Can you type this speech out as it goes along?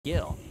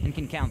skill and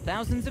can count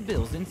thousands of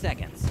bills in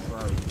seconds. Bro,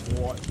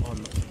 what on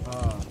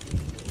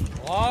earth?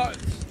 What?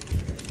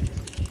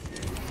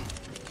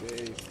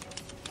 Jeez.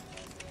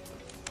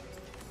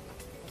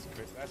 That's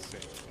good. That's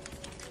sick.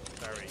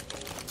 Very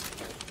cool.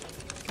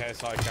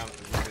 KSI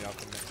counts as really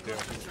up in this deal.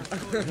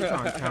 You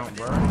can't count,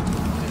 bro.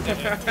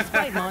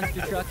 Despite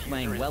monster trucks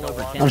weighing well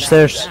over 10,000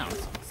 Upstairs.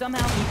 pounds,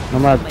 somehow people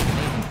Nomad. still make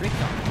amazing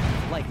tricks on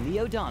them. Like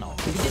Lee O'Donnell,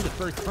 who did the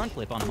first front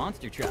flip on a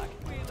monster truck.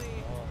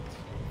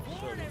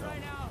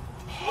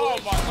 Oh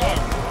my god!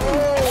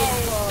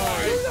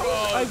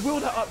 Oh I will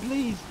that up,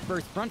 please.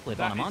 First front flip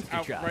on a monster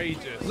truck.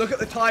 Outrageous. Look at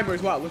the timer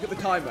as well. Look at the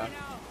timer.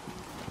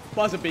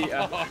 Buzzer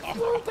beater.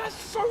 Bro, that's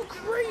so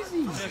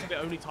crazy. That's the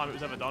only time it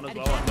was ever done as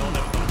well. Like, no one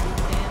ever done it.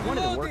 One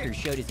of the workers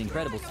showed his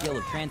incredible skill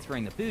of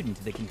transferring the food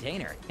into the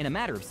container in a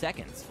matter of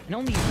seconds, and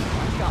only using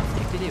one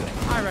chopstick to do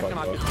it. I reckon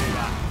I could do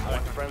that.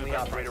 One friendly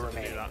operator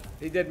remaining.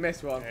 He did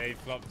miss one. Yeah, he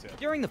flopped it.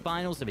 During the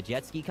finals of a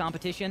jet ski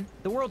competition,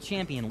 the world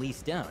champion Lee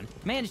Stone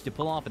managed to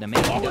pull off an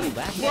amazing double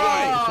backflip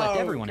that left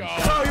everyone in shock.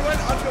 Oh, he went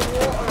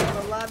underwater on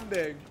the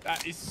landing.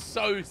 That is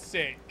so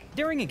sick.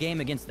 During a game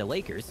against the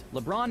Lakers,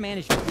 LeBron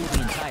managed to fool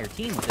the entire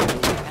team with a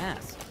no-look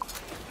pass.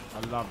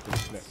 I love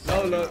this clip.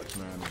 No so look. much,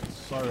 man. It's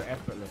so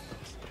effortless.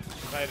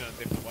 Played on a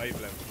different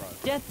wavelength, bro.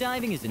 Death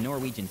diving is a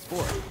Norwegian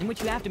sport in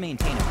which you have to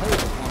maintain a pose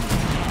as long as you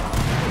can.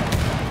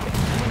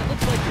 And when it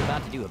looks like you're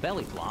about to do a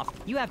belly flop,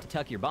 you have to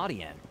tuck your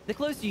body in. The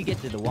closer you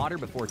get to the water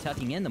before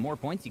tucking in, the more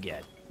points you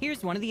get.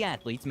 Here's one of the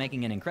athletes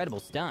making an incredible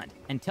stunt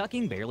and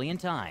tucking barely in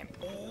time.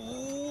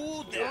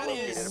 Oh, that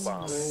is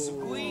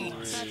sweet.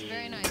 That's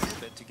very nice.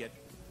 To get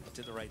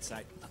to the right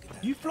side. Look at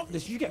that. You flop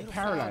this, you get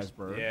paralyzed,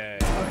 bro. Yeah.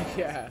 Oh,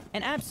 yeah.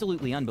 An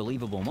absolutely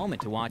unbelievable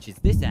moment to watch is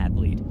this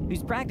athlete,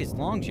 who's practiced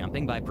long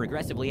jumping by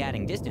progressively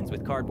adding distance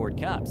with cardboard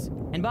cups.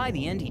 And by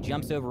the end, he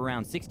jumps over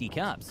around 60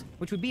 cups,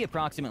 which would be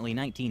approximately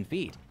 19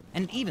 feet.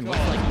 And it even looks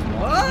like he's walking in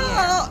the air.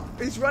 Ah!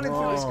 He's running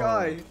through the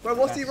sky. Bro,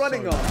 what's he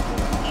running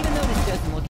on? Even though this doesn't look